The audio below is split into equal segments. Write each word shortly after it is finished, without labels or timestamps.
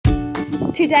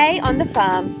Today on the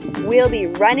farm, we'll be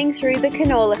running through the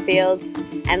canola fields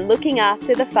and looking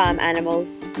after the farm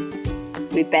animals.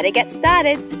 We'd better get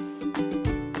started.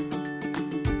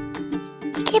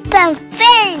 Keep on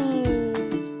fin!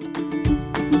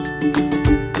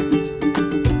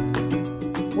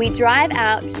 We drive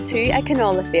out to a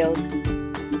canola field.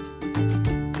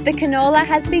 The canola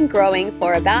has been growing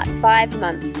for about 5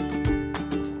 months.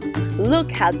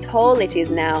 Look how tall it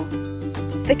is now.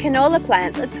 The canola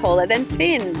plants are taller than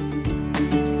Finn.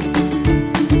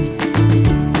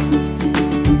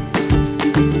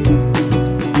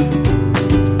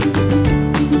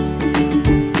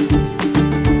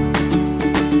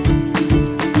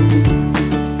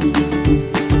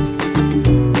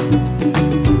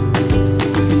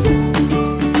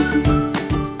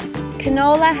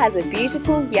 Canola has a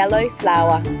beautiful yellow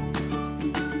flower.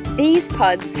 These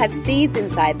pods have seeds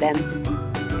inside them.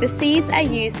 The seeds are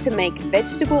used to make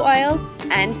vegetable oil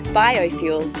and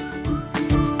biofuel.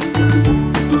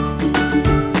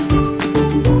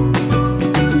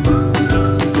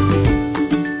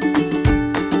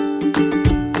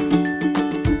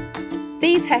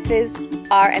 These heifers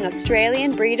are an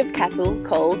Australian breed of cattle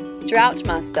called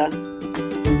Droughtmaster.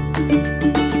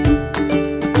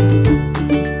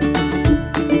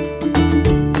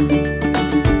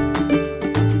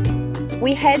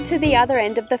 We head to the other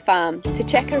end of the farm to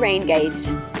check a rain gauge.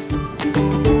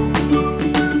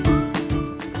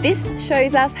 This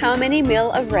shows us how many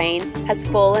mil of rain has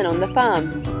fallen on the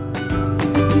farm.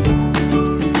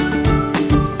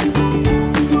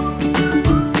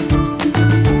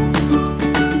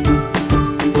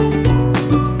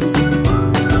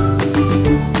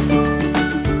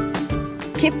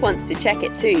 Kip wants to check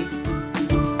it too.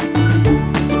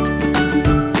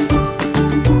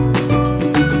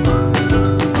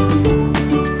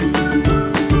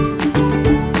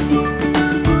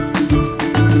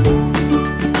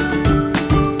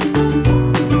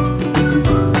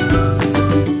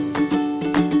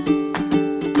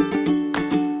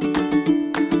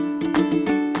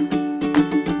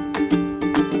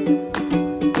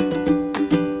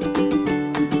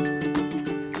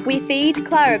 We feed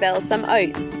Clarabelle some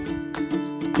oats.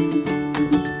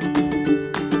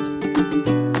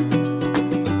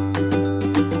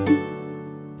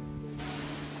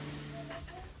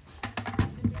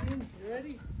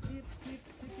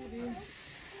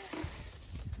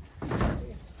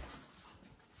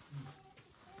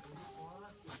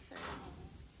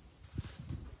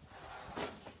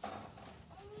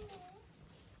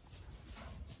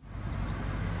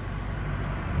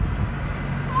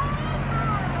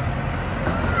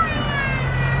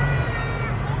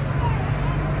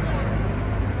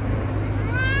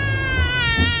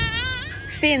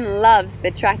 Finn loves the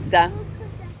tractor.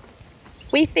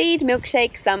 We feed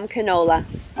Milkshake some canola.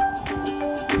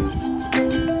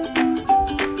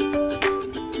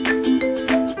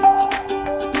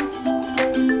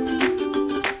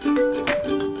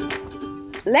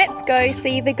 Let's go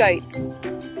see the goats.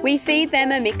 We feed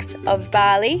them a mix of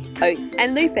barley, oats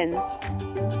and lupins.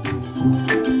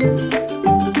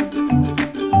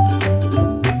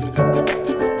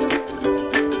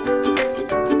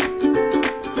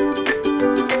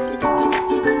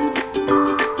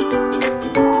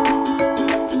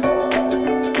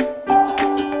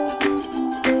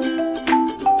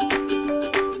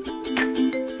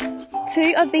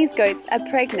 Two of these goats are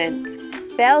pregnant.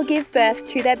 They'll give birth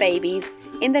to their babies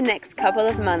in the next couple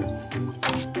of months.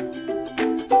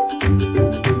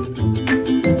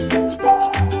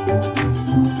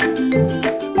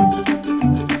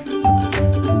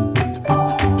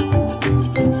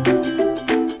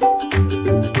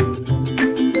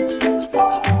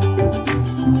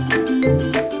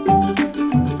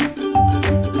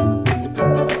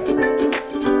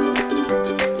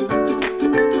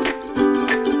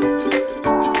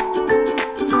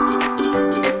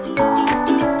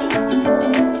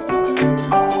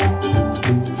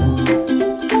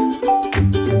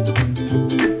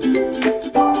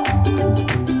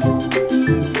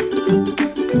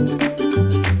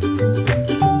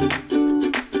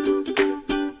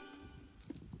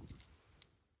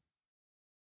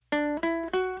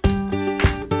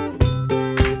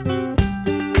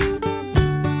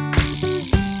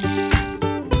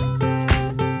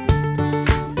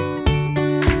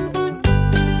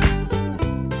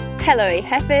 Hello,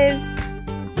 heifers.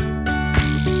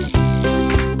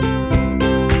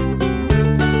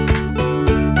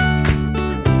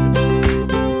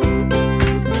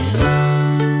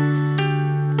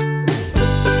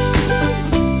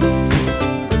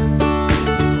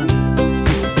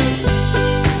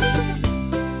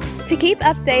 To keep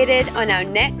updated on our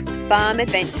next farm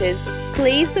adventures,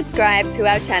 please subscribe to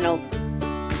our channel.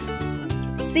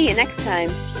 See you next time.